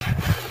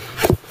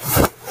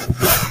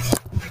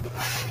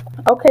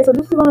Okay, so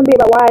this is gonna be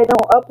about why I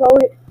don't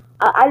upload it.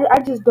 I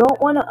just don't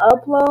want to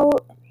upload.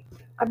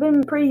 I've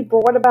been pretty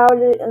bored about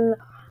it, and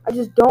I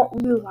just don't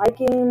really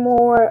like it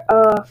anymore.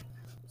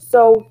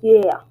 So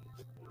yeah.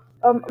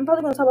 I'm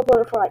probably gonna stop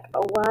uploading for like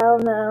a while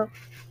now.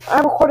 I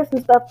recorded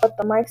some stuff, but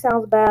the mic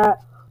sounds bad.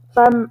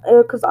 So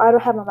because I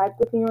don't have my mic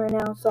with me right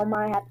now, so I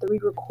might have to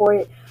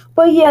re-record it.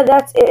 But yeah,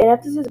 that's it. And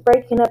if this is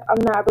breaking up,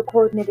 I'm not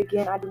recording it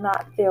again. I do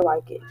not feel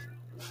like it.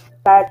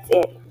 That's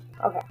it.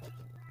 Okay.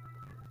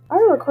 I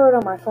record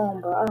on my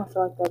phone, but I don't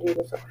feel like that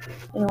either. So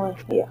anyway,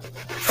 yeah.